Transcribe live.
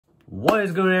What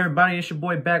is good, everybody? It's your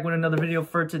boy back with another video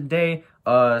for today.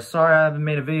 Sorry I haven't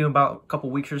made a video in about a couple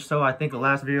weeks or so. I think the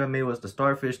last video I made was the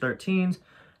Starfish 13s,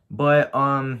 but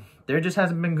there just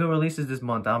hasn't been good releases this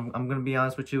month. I'm gonna be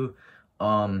honest with you.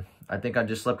 I think I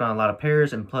just slept on a lot of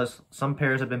pairs, and plus some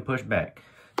pairs have been pushed back.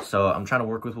 So I'm trying to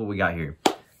work with what we got here.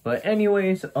 But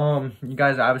anyways, you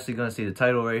guys are obviously gonna see the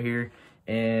title right here,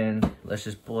 and let's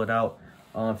just pull it out.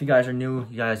 If you guys are new,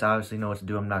 you guys obviously know what to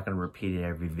do. I'm not going to repeat it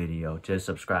every video. Just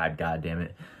subscribe,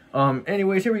 goddammit.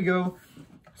 Anyways, here we go.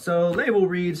 So, label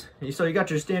reads, so you got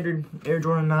your standard Air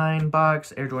Jordan 9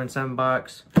 box, Air Jordan 7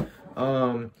 box.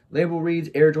 Label reads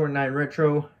Air Jordan 9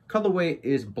 Retro. Colorway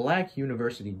is Black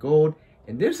University Gold.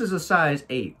 And this is a size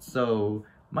 8. So,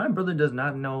 my brother does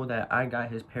not know that I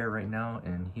got his pair right now.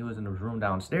 And he was in the room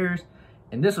downstairs.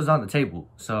 And this was on the table.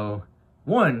 So,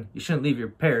 one, you shouldn't leave your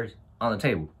pairs on the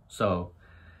table. So,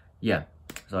 yeah,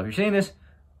 so if you're seeing this,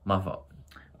 my fault.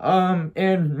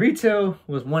 And retail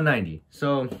was $190.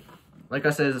 So, like I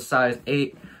said, it's a size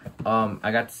 8.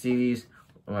 I got to see these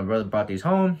when my brother brought these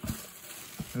home.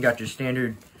 You got your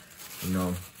standard,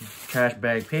 trash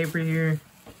bag paper here.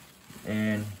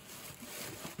 And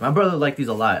my brother liked these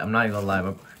a lot. I'm not even gonna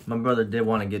lie. My brother did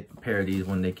want to get a pair of these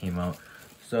when they came out.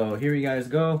 So, here you guys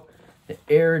go. The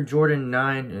Air Jordan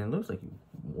 9. And it looks like he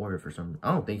wore it for some...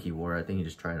 I don't think he wore it. I think he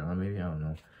just tried it on. Maybe, I don't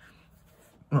know.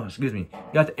 Oh, excuse me.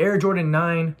 You got the Air Jordan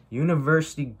 9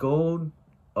 University Gold,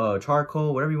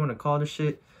 charcoal, whatever you want to call this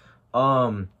shit.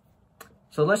 So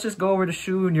let's just go over the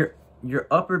shoe. Your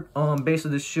upper base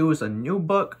of the shoe is a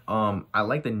nubuck. I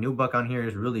like the nubuck on here.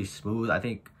 It's really smooth. I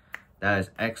think that is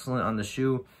excellent on the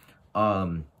shoe.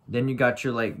 Then you got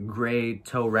your like gray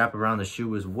toe wrap around the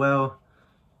shoe as well.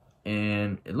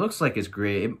 And it looks like it's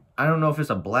gray. I don't know if it's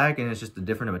a black and it's just a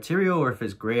different material, or if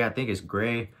it's gray. I think it's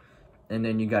gray. And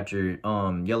then you got your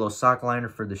yellow sock liner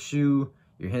for the shoe.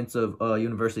 Your hints of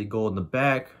University Gold in the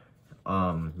back.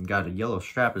 You got a yellow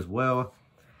strap as well.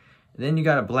 And then you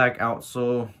got a black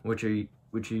outsole with your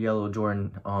yellow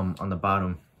Jordan on the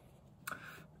bottom.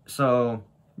 So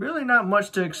really not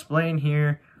much to explain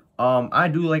here. I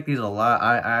do like these a lot.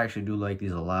 I actually do like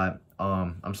these a lot.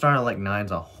 I'm starting to like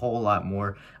 9s a whole lot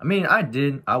more. I mean,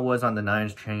 I was on the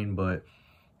 9s train, but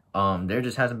there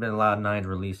just hasn't been a lot of 9s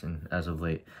releasing as of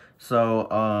late. So,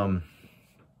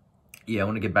 yeah, I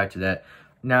want to get back to that.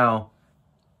 Now,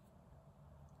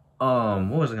 what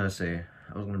was I going to say?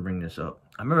 I was going to bring this up.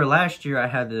 I remember last year I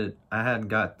had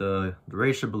got the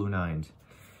Racer Blue 9s.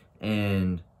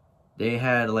 And they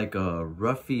had like a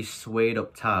roughy suede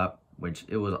up top, which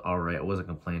it was alright. I wasn't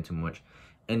complaining too much.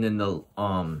 And then the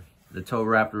toe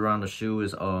wrapped around the shoe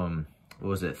is, what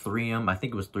was it, 3M? I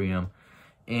think it was 3M.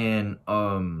 And,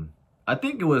 I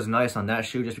think it was nice on that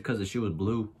shoe just because the shoe was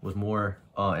blue, was more,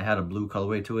 it had a blue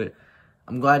colorway to it.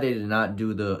 I'm glad they did not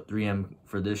do the 3M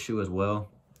for this shoe as well,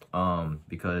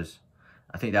 because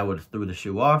I think that would have threw the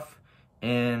shoe off.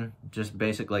 And just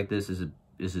basic like this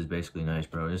is basically nice,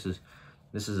 bro. This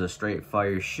is a straight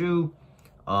fire shoe.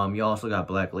 You also got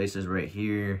black laces right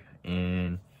here,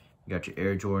 and you got your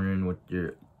Air Jordan with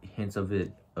your hints of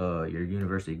it, your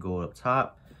University Gold up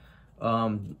top.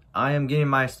 I am getting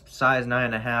my size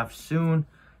 9.5 soon.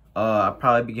 I'll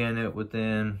probably be getting it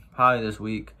within probably this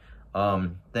week.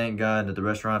 Thank God that the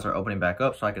restaurants are opening back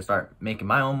up so I can start making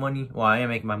my own money. Well, I am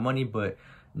making my money, but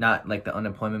not like the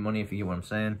unemployment money, if you get what I'm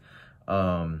saying.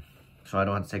 So I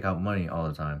don't have to take out money all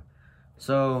the time.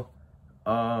 So,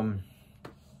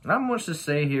 not much to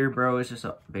say here, bro. It's just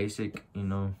a basic,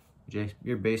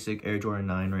 your basic Air Jordan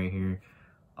 9 right here.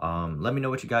 Let me know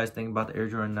what you guys think about the Air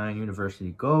Jordan 9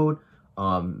 University Gold.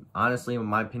 Honestly, in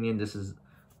my opinion, this is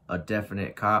a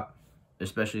definite cop,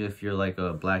 especially if you're like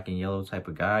a black and yellow type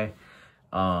of guy.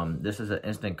 This is an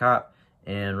instant cop,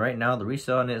 and right now the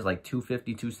resale on it is like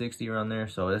 $250, $260 around there,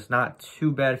 so it's not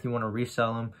too bad if you want to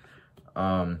resell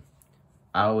them.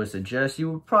 I would suggest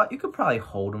you could probably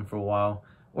hold them for a while,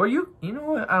 or you know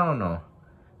what, I don't know.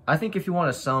 I think if you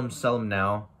want to sell them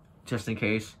now, just in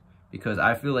case, because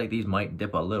I feel like these might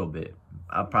dip a little bit.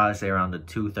 I'll probably say around the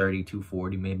 230,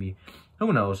 240 maybe.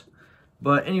 Who knows?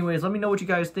 But anyways, let me know what you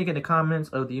guys think in the comments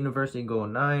of the University Gold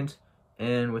 9s.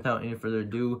 And without any further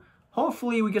ado,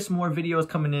 hopefully we get some more videos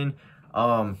coming in.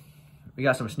 We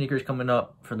got some sneakers coming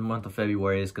up for the month of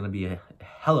February. It's going to be a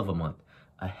hell of a month.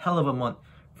 A hell of a month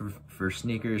for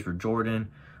sneakers, for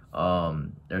Jordan.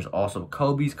 There's also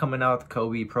Kobe's coming out. The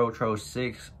Kobe Protro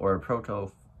 6 or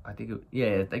Proto, I think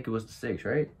it was the 6,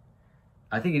 right?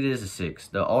 I think it is the 6,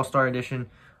 the All-Star Edition.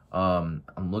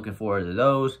 I'm looking forward to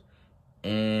those.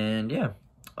 And yeah,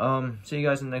 see you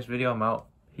guys in the next video. I'm out.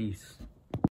 Peace.